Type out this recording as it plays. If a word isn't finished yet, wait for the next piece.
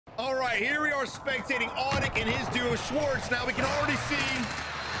All right, here we are spectating Audit and his duo Schwartz. Now we can already see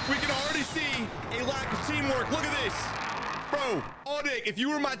a lack of teamwork. Look at this. Bro, Audit, if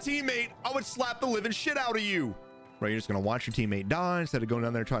you were my teammate, I would slap the living shit out of you. Right, you're just gonna watch your teammate die instead of going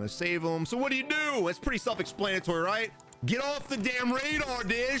down there trying to save him. So what do? It's pretty self-explanatory, right? Get off the damn radar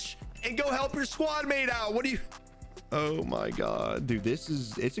dish and go help your squad mate out. What do you? Oh my God, dude,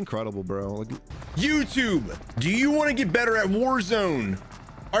 it's incredible, bro. Like, YouTube, do you want to get better at Warzone?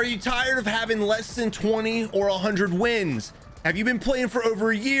 Are you tired of having less than 20 or 100 wins? Have you been playing for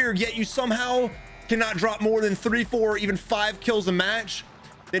over a year, yet you somehow cannot drop more than 3, 4, or even 5 kills a match?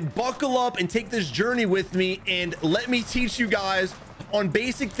 Then buckle up and take this journey with me and let me teach you guys on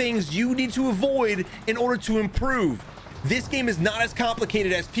basic things you need to avoid in order to improve. This game is not as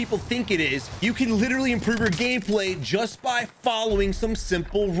complicated as people think it is. You can literally improve your gameplay just by following some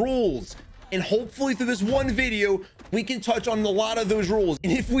simple rules. And hopefully through this one video, we can touch on a lot of those rules.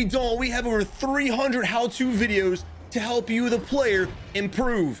 And if we don't, we have over 300 how-to videos to help you, the player,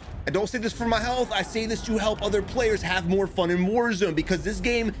 improve. I don't say this for my health. I say this to help other players have more fun in Warzone, because this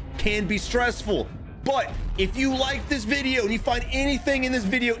game can be stressful. But if you like this video and you find anything in this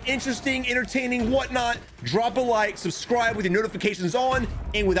video interesting, entertaining, whatnot, drop a like, subscribe with your notifications on,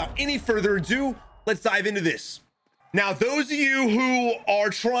 and without any further ado, let's dive into this. Now, those of you who are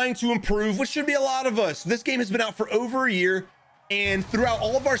trying to improve, which should be a lot of us, this game has been out for over a year, and throughout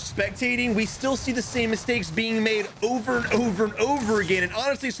all of our spectating, we still see the same mistakes being made over and over and over again. And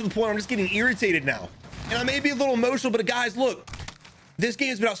honestly, it's to the point where I'm just getting irritated now. And I may be a little emotional, but guys, look, this game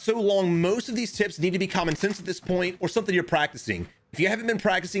has been out so long, most of these tips need to be common sense at this point, or something you're practicing. If you haven't been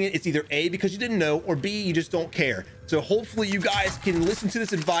practicing it, it's either A, because you didn't know, or B, you just don't care. So hopefully you guys can listen to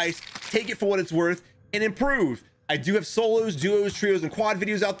this advice, take it for what it's worth, and improve. I do have solos, duos, trios, and quad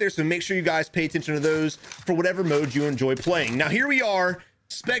videos out there, so make sure you guys pay attention to those for whatever mode you enjoy playing. Now, here we are,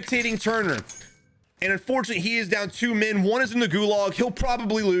 spectating Turner. And unfortunately, he is down 2 men. One is in the gulag. He'll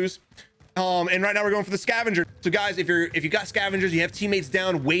probably lose. And right now we're going for the scavenger. So guys, if you got scavengers, you have teammates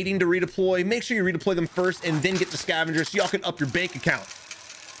down waiting to redeploy, make sure you redeploy them first and then get the scavengers so y'all can up your bank account.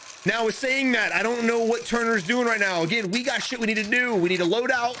 Now, with saying that, I don't know what Turner's doing right now. Again, we got shit we need to do. We need a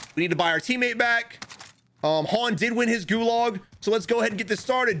loadout. We need to buy our teammate back. Han did win his gulag, so let's go ahead and get this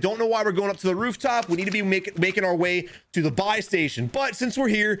started. Don't know why we're going up to the rooftop. We need to be making our way to the buy station. But since we're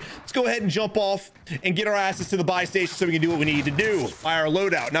here, let's go ahead and jump off and get our asses to the buy station so we can do what we need to do. Buy our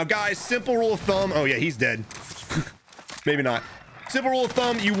loadout. Now, guys, simple rule of thumb. Oh, yeah, he's dead. Maybe not. Simple rule of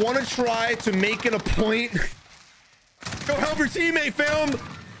thumb. You want to try to make it a point. Go help your teammate, fam.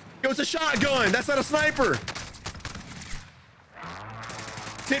 Yo, it's a shotgun. That's not a sniper.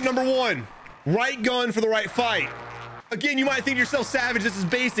 Tip number 1. Right gun for the right fight. Again, you might think to yourself, Savage, this is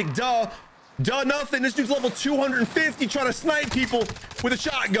basic. Duh nothing. This dude's level 250 trying to snipe people with a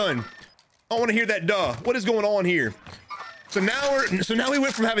shotgun. I want to hear that duh. What is going on here? So now we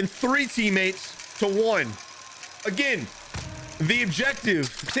went from having 3 teammates to 1. Again, the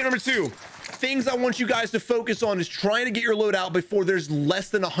objective, tip number 2, things I want you guys to focus on is trying to get your load out before there's less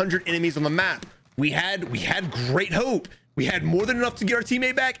than 100 enemies on the map. We had great hope. We had more than enough to get our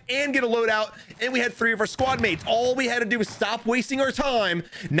teammate back and get a loadout, and we had 3 of our squad mates. All we had to do was stop wasting our time,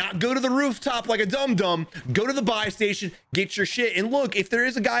 not go to the rooftop like a dum-dum, go to the buy station, get your shit. And look, if there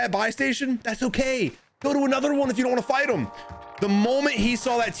is a guy at buy station, that's okay. Go to another one if you don't want to fight him. The moment he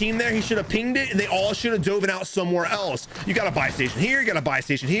saw that team there, he should have pinged it, and they all should have dove out somewhere else. You got a buy station here, you got a buy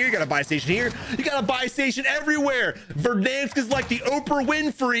station here, you got a buy station here, you got a buy station everywhere. Verdansk is like the Oprah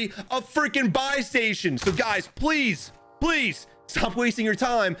Winfrey of freaking buy stations. So guys, please stop wasting your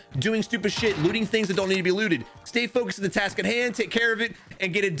time doing stupid shit, looting things that don't need to be looted. Stay focused on the task at hand, take care of it,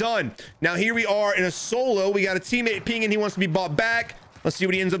 and get it done. Now, here we are in a solo. We got a teammate pinging. He wants to be bought back. Let's see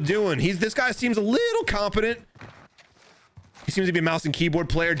what he ends up doing. This guy seems a little competent. He seems to be a mouse and keyboard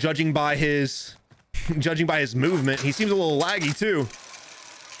player, judging by his movement. He seems a little laggy too.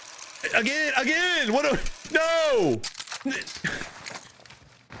 Again, no.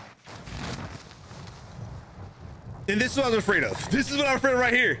 And this is what I was afraid of. This is what I'm afraid of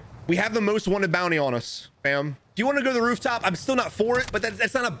right here. We have the most wanted bounty on us, fam. If you want to go to the rooftop, I'm still not for it, but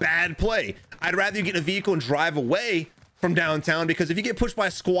that's not a bad play. I'd rather you get in a vehicle and drive away from downtown, because if you get pushed by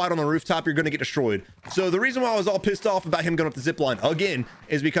a squad on the rooftop, you're going to get destroyed. So the reason why I was all pissed off about him going up the zip line again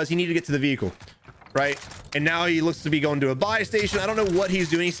is because he needed to get to the vehicle, right? And now he looks to be going to a buy station. I don't know what he's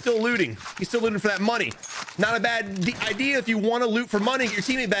doing. He's still looting. He's still looting for that money. Not a bad idea if you want to loot for money, get your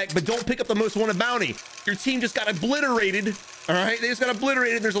teammate back, but don't pick up the most wanted bounty. Your team just got obliterated. All right, they just got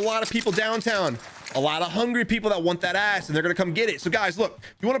obliterated. There's a lot of people downtown, a lot of hungry people that want that ass, and they're going to come get it. So guys, look,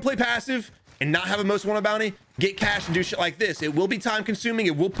 if you want to play passive, and not have a most wanted bounty, get cash and do shit like this. It will be time consuming.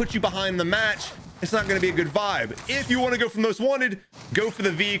 It will put you behind the match. It's not going to be a good vibe. If you want to go for most wanted, go for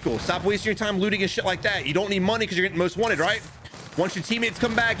the vehicle. Stop wasting your time looting and shit like that. You don't need money because you're getting most wanted, right? Once your teammates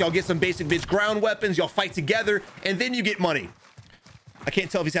come back, y'all get some basic bitch ground weapons. Y'all fight together, and then you get money. I can't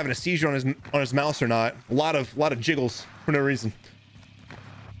tell if he's having a seizure on his mouse or not. A lot of jiggles for no reason.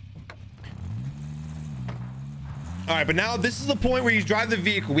 All right, but now this is the point where you drive the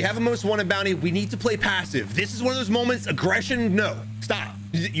vehicle. We have a most wanted bounty. We need to play passive. This is one of those moments. Aggression, no, stop.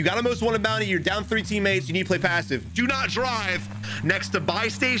 You got a most wanted bounty. You're down 3 teammates. You need to play passive. Do not drive next to buy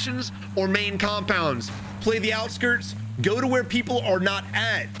stations or main compounds. Play the outskirts. Go to where people are not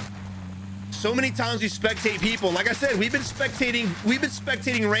at. So many times we spectate people. And like I said, we've been spectating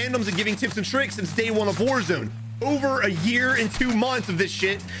randoms and giving tips and tricks since day 1 of Warzone. Over a year and 2 months of this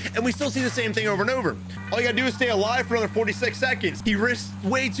shit, and we still see the same thing over and over. All you gotta do is stay alive for another 46 seconds. He risked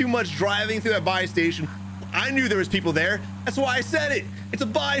way too much driving through that buy station. I knew there was people there. That's why I said it. It's a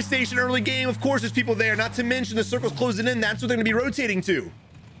buy station early game. Of course there's people there, not to mention the circle's closing in. That's what they're gonna be rotating to.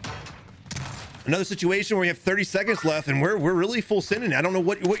 Another situation where we have 30 seconds left and we're really full sending. I don't know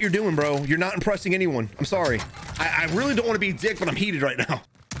what you're doing, bro. You're not impressing anyone. I'm sorry. I really don't want to be a dick, but I'm heated right now.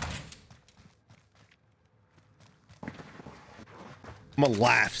 I'm gonna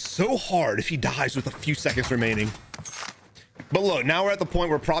laugh so hard if he dies with a few seconds remaining. But look, now we're at the point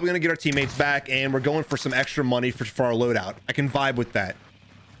where we're probably gonna get our teammates back and we're going for some extra money for our loadout. I can vibe with that.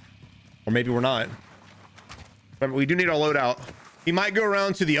 Or maybe we're not. Remember, we do need our loadout. He might go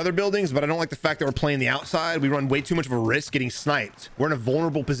around to the other buildings, but I don't like the fact that we're playing the outside. We run way too much of a risk getting sniped. We're in a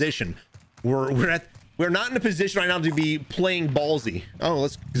vulnerable position. We're not in a position right now to be playing ballsy. Oh,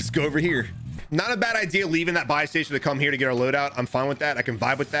 let's just go over here. Not a bad idea leaving that buy station to come here to get our loadout. I'm fine with that. I can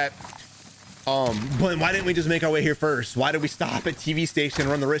vibe with that. But why didn't we just make our way here first? Why did we stop at TV station and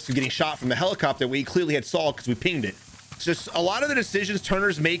run the risk of getting shot from the helicopter we clearly had saw because we pinged it? It's just a lot of the decisions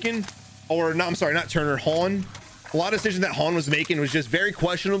Turner's making, or no, I'm sorry, not Turner, Han. A lot of decisions that Han was making was just very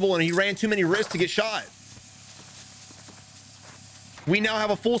questionable, and he ran too many risks to get shot. We now have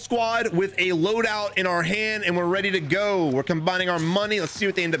a full squad with a loadout in our hand, and we're ready to go. We're combining our money. Let's see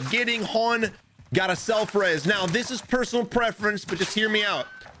what they end up getting. Han got a self-res. Now, this is personal preference, but just hear me out.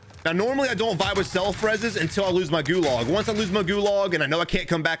 Now, normally I don't vibe with self-reses until I lose my gulag. Once I lose my gulag and I know I can't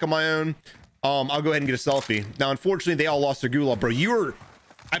come back on my own, I'll go ahead and get a selfie. Now, unfortunately, they all lost their gulag, bro.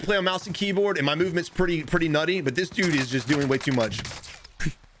 I play on mouse and keyboard, and my movement's pretty nutty, but this dude is just doing way too much.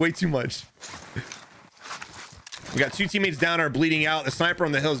 Way too much. We got 2 teammates down are bleeding out. The sniper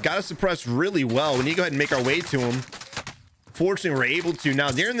on the hill's got us suppressed really well. We need to go ahead and make our way to him. Fortunately, we're able to.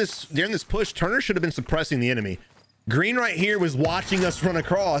 Now, during this push, Turner should have been suppressing the enemy. Green right here was watching us run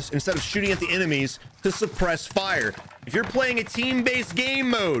across instead of shooting at the enemies to suppress fire. If you're playing a team-based game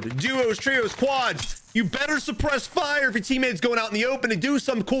mode, duos, trios, quads, you better suppress fire if your teammate's going out in the open and do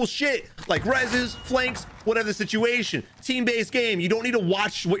some cool shit like reses, flanks, whatever the situation. Team-based game. You don't need to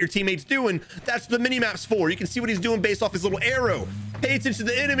watch what your teammate's doing. That's what the mini-map's for. You can see what he's doing based off his little arrow. Pay attention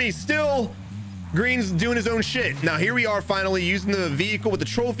to the enemy. Still, Green's doing his own shit. Now, here we are finally using the vehicle with the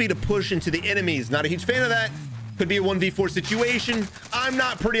trophy to push into the enemies. Not a huge fan of that. Could be a 1v4 situation. I'm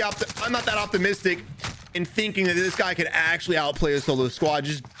not that optimistic in thinking that this guy could actually outplay a solo squad,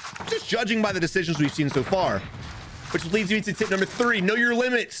 just judging by the decisions we've seen so far. Which leads me to tip number 3, know your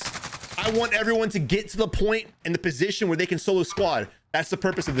limits. I want everyone to get to the point in the position where they can solo squad. That's the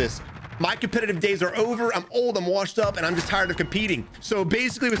purpose of this. My competitive days are over. I'm old, I'm washed up, and I'm just tired of competing. So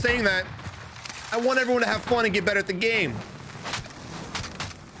basically with saying that, I want everyone to have fun and get better at the game.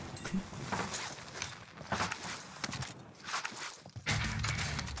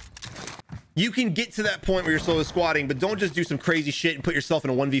 You can get to that point where you're solo squatting, but don't just do some crazy shit and put yourself in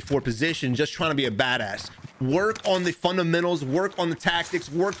a 1v4 position just trying to be a badass. Work on the fundamentals, work on the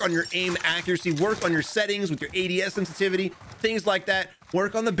tactics, work on your aim accuracy, work on your settings with your ADS sensitivity, things like that.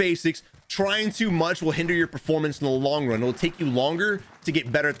 Work on the basics. Trying too much will hinder your performance in the long run. It'll take you longer to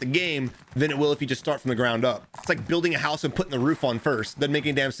get better at the game than it will if you just start from the ground up. It's like building a house and putting the roof on first. Doesn't make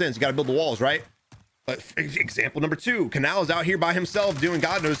any damn sense. You got to build the walls, right? But example number 2, Canal is out here by himself doing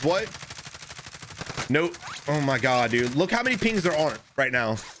God knows what. Nope. Oh my God, dude. Look how many pings there aren't right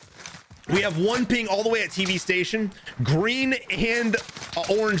now. We have 1 ping all the way at TV station. Green and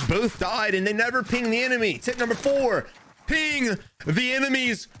orange both died, and they never ping the enemy. Tip number 4, ping the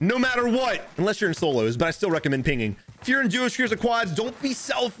enemies no matter what. Unless you're in solos, but I still recommend pinging. If you're in duos, trios, or quads, don't be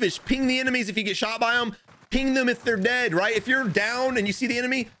selfish. Ping the enemies if you get shot by them. Ping them if they're dead, right? If you're down and you see the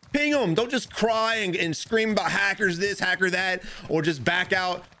enemy, ping them. Don't just cry and scream about hackers this, hacker that, or just back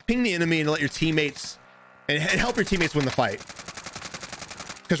out. Ping the enemy and let your teammates and help your teammates win the fight.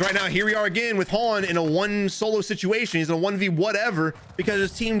 Because right now, here we are again with Han in a one solo situation. He's in a 1v whatever because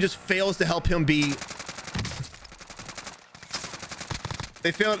his team just fails to help him be.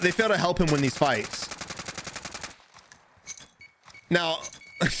 They fail to help him win these fights. Now,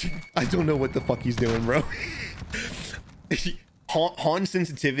 I don't know what the fuck he's doing, bro. Han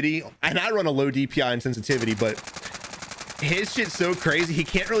sensitivity, and I run a low DPI and sensitivity, but his shit's so crazy, he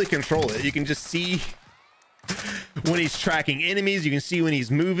can't really control it. You can just see when he's tracking enemies, you can see when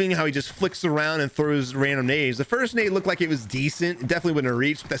he's moving, how he just flicks around and throws random nades. The first nade looked like it was decent. It definitely wouldn't have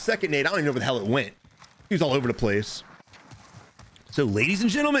reached. The second nade, I don't even know where the hell it went. He was all over the place. So ladies and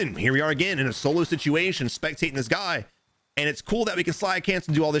gentlemen, here we are again in a solo situation, spectating this guy. And it's cool that we can slide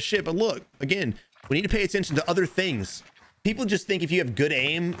cancel and do all this shit. But look, again, we need to pay attention to other things. People just think if you have good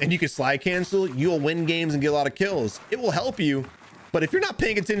aim and you can slide cancel, you'll win games and get a lot of kills. It will help you. But if you're not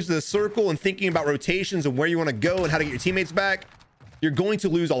paying attention to the circle and thinking about rotations and where you want to go and how to get your teammates back, you're going to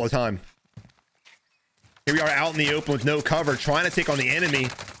lose all the time. Here we are out in the open with no cover, trying to take on the enemy.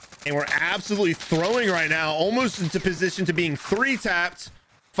 And we're absolutely throwing right now, almost into position to being 3-tapped,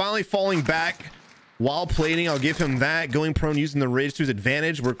 finally falling back while plating. I'll give him that. Going prone, using the ridge to his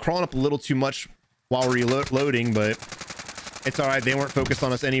advantage. We're crawling up a little too much while we're reloading, but it's all right. They weren't focused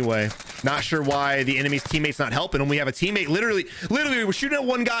on us anyway. Not sure why the enemy's teammate's not helping him. We have a teammate literally we're shooting at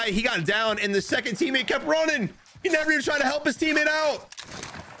one guy. He got down and the second teammate kept running. He never even tried to help his teammate out.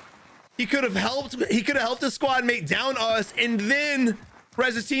 He could have helped his squad mate down us and then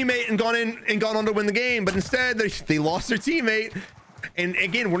res his teammate and gone on to win the game. But instead they lost their teammate. And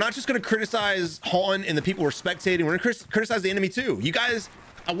again, we're not just going to criticize Han and the people we're spectating. We're going to criticize the enemy too. You guys,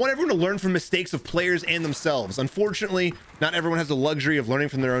 I want everyone to learn from mistakes of players and themselves. Unfortunately, not everyone has the luxury of learning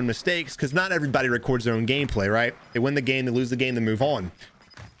from their own mistakes because not everybody records their own gameplay, right? They win the game, they lose the game, they move on.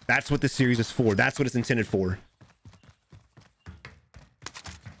 That's what this series is for. That's what it's intended for.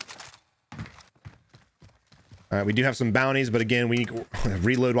 All right, we do have some bounties, but again, we need to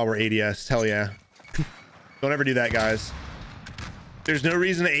reload while we're ADS. Hell yeah. Don't ever do that, guys. There's no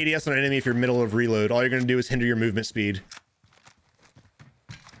reason to ADS on an enemy if you're middle of reload. All you're going to do is hinder your movement speed.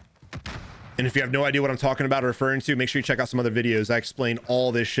 And if you have no idea what I'm talking about or referring to, make sure you check out some other videos. I explain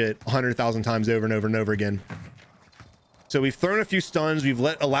all this shit 100,000 times over and over and over again. So we've thrown a few stuns. We've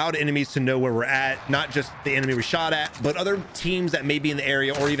allowed enemies to know where we're at, not just the enemy we shot at, but other teams that may be in the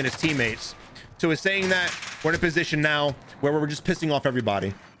area or even his teammates. So it's saying that we're in a position now where we're just pissing off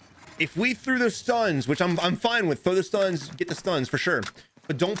everybody. If we threw those stuns, which I'm fine with, throw the stuns, get the stuns for sure.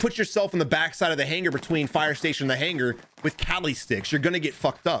 But don't put yourself on the backside of the hangar between fire station and the hangar with Cali sticks. You're going to get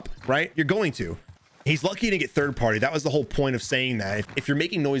fucked up, right? You're going to. He's lucky to get third party. That was the whole point of saying that. If you're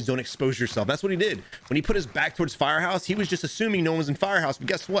making noise, don't expose yourself. That's what he did. When he put his back towards Firehouse, he was just assuming no one was in Firehouse. But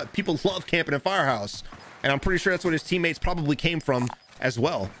guess what? People love camping in Firehouse. And I'm pretty sure that's what his teammates probably came from as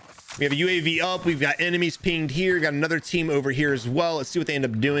well. We have a UAV up. We've got enemies pinged here. Got another team over here as well. Let's see what they end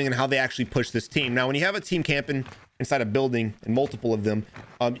up doing and how they actually push this team. Now, when you have a team camping inside a building and multiple of them,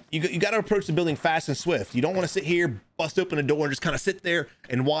 you got to approach the building fast and swift. You don't want to sit here, bust open a door and just kind of sit there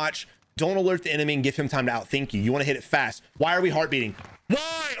and watch. Don't alert the enemy and give him time to outthink you. You want to hit it fast. Why are we heartbeating?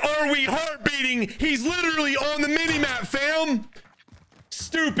 Why are we heartbeating? He's literally on the mini-map, fam.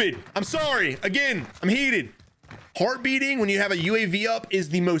 Stupid. I'm sorry. Again, I'm heated. Heartbeating when you have a UAV up is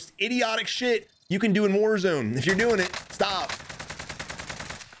the most idiotic shit you can do in Warzone. If you're doing it, stop.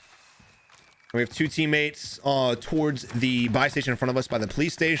 We have two teammates towards the buy station in front of us by the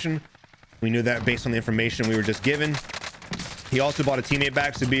police station. We knew that based on the information we were just given. He also bought a teammate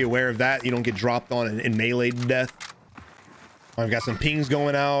back, so be aware of that. You don't get dropped on and meleeed to death. I've got some pings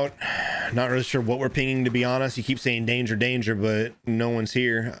going out. Not really sure what we're pinging, to be honest. He keeps saying danger, danger, but no one's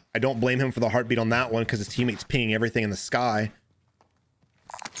here. I don't blame him for the heartbeat on that one because his teammate's pinging everything in the sky.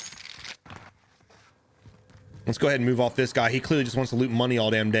 Let's go ahead and move off this guy. He clearly just wants to loot money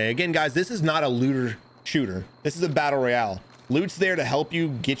all damn day. Again, guys, this is not a looter shooter. This is a battle royale. Loot's there to help you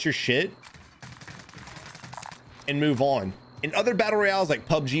get your shit and move on. In other battle royales like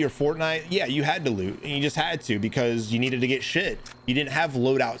PUBG or Fortnite, yeah, you had to loot and you just had to because you needed to get shit. You didn't have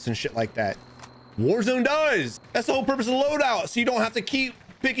loadouts and shit like that. Warzone does. That's the whole purpose of the loadout. So you don't have to keep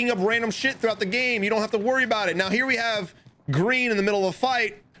picking up random shit throughout the game. You don't have to worry about it. Now here we have Green in the middle of a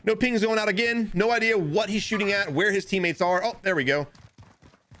fight. No pings going out again. No idea what he's shooting at, where his teammates are. Oh, there we go. All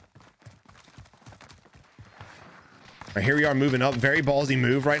right, here we are moving up. Very ballsy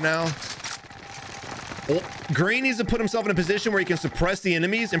move right now. Well, Green needs to put himself in a position where he can suppress the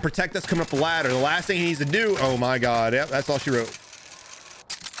enemies and protect us coming up the ladder. The last thing he needs to do, oh my God, yep, that's all she wrote.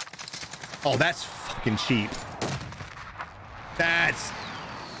 Oh, that's fucking cheap. That's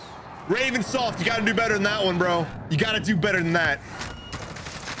Raven Soft. You got to do better than that one, bro. You got to do better than that.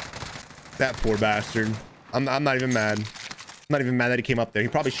 That poor bastard. I'm not even mad. I'm not even mad that he came up there. He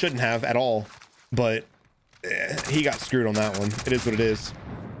probably shouldn't have at all, but he got screwed on that one. It is what it is.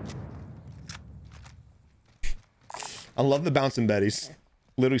 I love the bouncing Betties.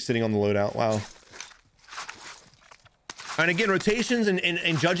 Literally sitting on the loadout. Wow. And again, rotations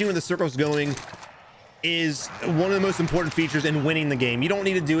and judging where the circle's going is one of the most important features in winning the game. You don't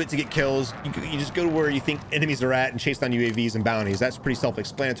need to do it to get kills. You just go to where you think enemies are at and chase down UAVs and bounties. That's pretty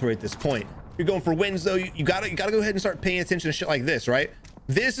self-explanatory at this point. If you're going for wins though, you gotta go ahead and start paying attention to shit like this, right?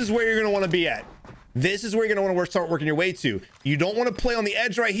 This is where you're gonna want to be at. This is where you're gonna want to start working your way to. You don't want to play on the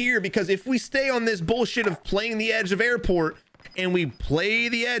edge right here, because if we stay on this bullshit of playing the edge of airport and we play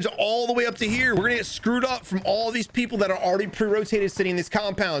the edge all the way up to here, we're gonna get screwed up from all these people that are already pre-rotated sitting in these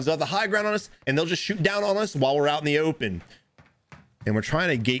compounds. They'll have the high ground on us and they'll just shoot down on us while we're out in the open. And we're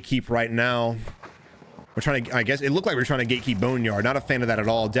trying to gatekeep right now. We're trying to, I guess it looked like we're trying to gatekeep Boneyard. Not a fan of that at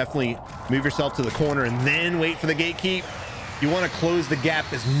all. Definitely move yourself to the corner and then wait for the gatekeep. You want to close the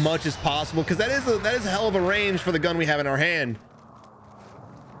gap as much as possible, because that is a hell of a range for the gun we have in our hand.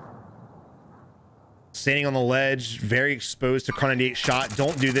 Standing on the ledge, very exposed to Kar98 shot.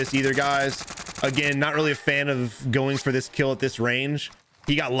 Don't do this either, guys. Again, not really a fan of going for this kill at this range.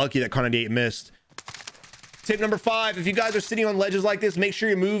 He got lucky that Kar98 missed. Tip number 5, if you guys are sitting on ledges like this, make sure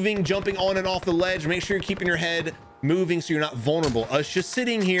you're moving, jumping on and off the ledge. Make sure you're keeping your head moving so you're not vulnerable. Us just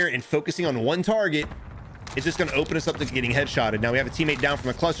sitting here and focusing on one target is just going to open us up to getting headshotted. Now we have a teammate down from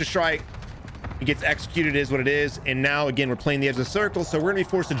a cluster strike. He gets executed, is what it is. And now again, we're playing the edge of the circle, so we're going to be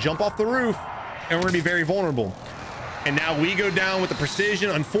forced to jump off the roof and we're going to be very vulnerable. And now we go down with the precision.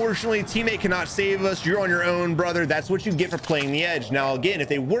 Unfortunately, teammate cannot save us. You're on your own, brother. That's what you get for playing the edge. Now again, if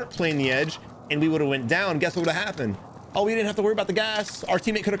they weren't playing the edge and we would have went down, guess what would have happened? Oh, we didn't have to worry about the gas. Our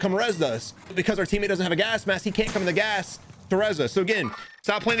teammate could have come res us. But because our teammate doesn't have a gas mask, he can't come in the gas to res us. So again,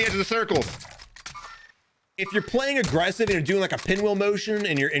 stop playing the edge of the circle. If you're playing aggressive and you're doing like a pinwheel motion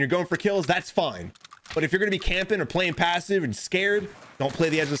and you're going for kills, that's fine. But if you're going to be camping or playing passive and scared, don't play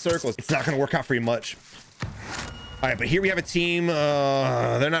the edge of the circles. It's not going to work out for you much. All right, but here we have a team.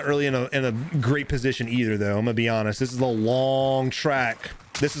 They're not really in a great position either, though. I'm gonna be honest. This is a long track.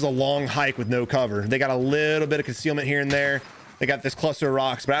 This is a long hike with no cover. They got a little bit of concealment here and there. They got this cluster of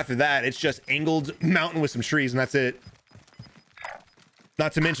rocks, but after that, it's just angled mountain with some trees, and that's it.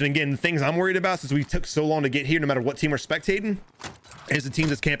 Not to mention, again, the things I'm worried about, since we took so long to get here, no matter what team we're spectating, is the team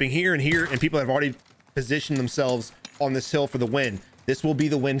that's camping here and here, and people have already positioned themselves on this hill for the win. This will be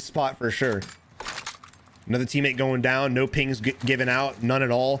the win spot for sure. Another teammate going down, no pings given out, none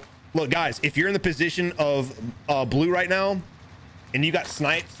at all. Look, guys, if you're in the position of blue right now and you got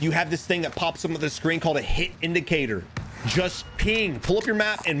sniped, you have this thing that pops up on the screen called a hit indicator. Just ping, pull up your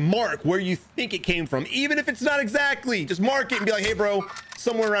map and mark where you think it came from. Even if it's not exactly, just mark it and be like, hey bro,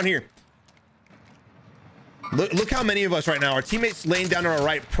 somewhere around here. Look how many of us right now, our teammates laying down to our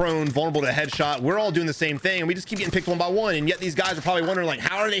right, prone, vulnerable to a headshot. We're all doing the same thing and we just keep getting picked one by one. And yet these guys are probably wondering, like,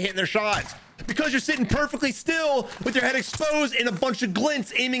 how are they hitting their shots? Because you're sitting perfectly still with your head exposed and a bunch of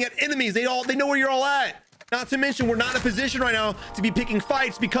glints aiming at enemies. They know where you're all at. Not to mention, we're not in a position right now to be picking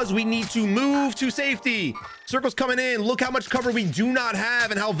fights because we need to move to safety. Circle's coming in. Look how much cover we do not have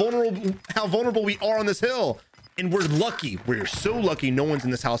and how vulnerable we are on this hill. And we're lucky. We're so lucky no one's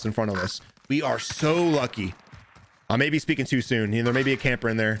in this house in front of us. We are so lucky. I may be speaking too soon. You know, there may be a camper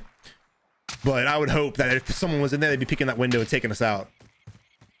in there. But I would hope that if someone was in there, they'd be picking that window and taking us out.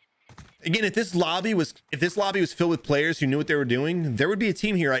 Again, if this lobby was filled with players who knew what they were doing, there would be a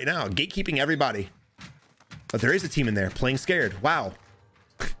team here right now, gatekeeping everybody. But there is a team in there playing scared. Wow.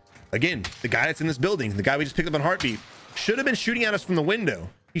 Again, the guy that's in this building, the guy we just picked up on Heartbeat, should have been shooting at us from the window.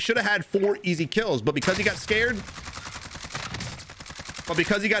 He should have had 4 easy kills, but because he got scared,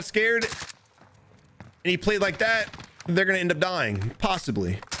 and he played like that, they're going to end up dying.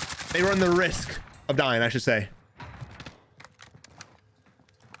 Possibly. They run the risk of dying, I should say.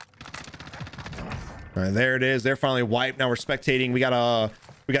 All right, there it is. They're finally wiped. Now we're spectating. We got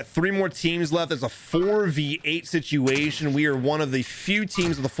 3 more teams left. There's a 4v8 situation. We are one of the few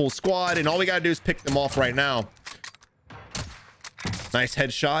teams with a full squad, and all we got to do is pick them off right now. Nice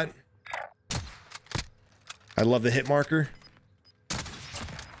headshot. I love the hit marker.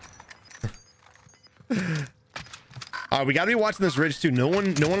 We got to be watching this ridge too. No one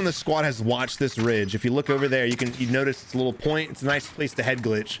in the squad has watched this ridge. If you look over there, you notice it's a little point. It's a nice place to head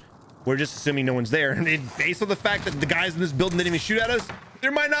glitch. We're just assuming no one's there. And based on the fact that the guys in this building didn't even shoot at us,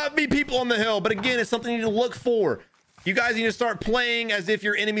 there might not be people on the hill. But again, it's something you need to look for. You guys need to start playing as if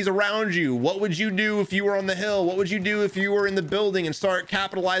your enemy's around you. What would you do if you were on the hill? What would you do if you were in the building? And start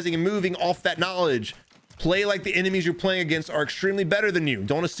capitalizing and moving off that knowledge. Play like the enemies you're playing against are extremely better than you.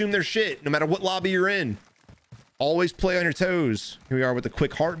 Don't assume they're shit, no matter what lobby you're in. Always play on your toes. Here we are with the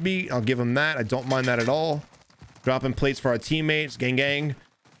quick heartbeat. I'll give them that. I don't mind that at all. Dropping plates for our teammates. Gang, gang.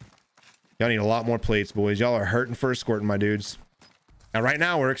 Y'all need a lot more plates, boys. Y'all are hurting for a squirting, my dudes. Now, right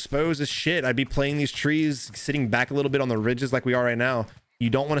now, we're exposed as shit. I'd be playing these trees, sitting back a little bit on the ridges like we are right now.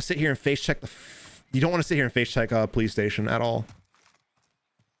 You don't want to sit here and face check you don't want to sit here and face check a police station at all.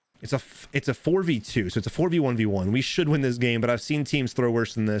 It's a 4v2, so it's a 4v1v1. We should win this game, but I've seen teams throw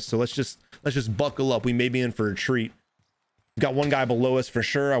worse than this. So let's just buckle up. We may be in for a treat. We've got one guy below us for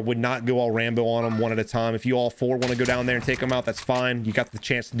sure. I would not go all Rambo on him one at a time. If you all four want to go down there and take him out, that's fine. You got the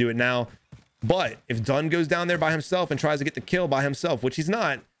chance to do it now. But if Dunn goes down there by himself and tries to get the kill by himself, which he's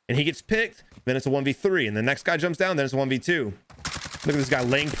not, and he gets picked, then it's a 1v3. And the next guy jumps down, then it's a 1v2. Look at this guy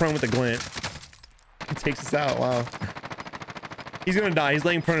laying prone with a glint. He takes us out. Wow. He's gonna die. He's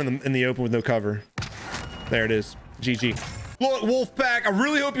laying prone in the open with no cover. There it is. GG. Look, Wolfpack, I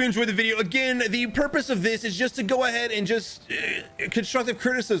really hope you enjoyed the video. Again, the purpose of this is just to go ahead and just constructive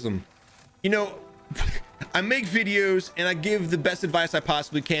criticism. You know, I make videos and I give the best advice I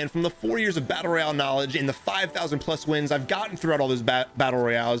possibly can from the 4 years of battle royale knowledge and the 5,000 plus wins I've gotten throughout all those battle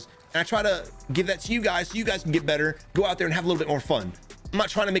royales. And I try to give that to you guys so you guys can get better, go out there and have a little bit more fun. I'm not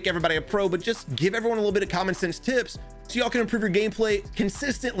trying to make everybody a pro, but just give everyone a little bit of common sense tips so y'all can improve your gameplay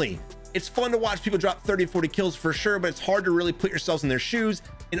consistently. It's fun to watch people drop 30 to 40 kills for sure, but it's hard to really put yourselves in their shoes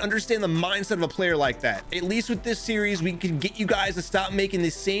and understand the mindset of a player like that. At least with this series, we can get you guys to stop making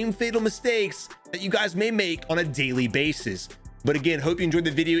the same fatal mistakes that you guys may make on a daily basis. But again, hope you enjoyed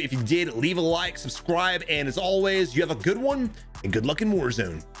the video. If you did, leave a like, subscribe, and as always, you have a good one and good luck in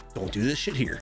Warzone. Don't do this shit here.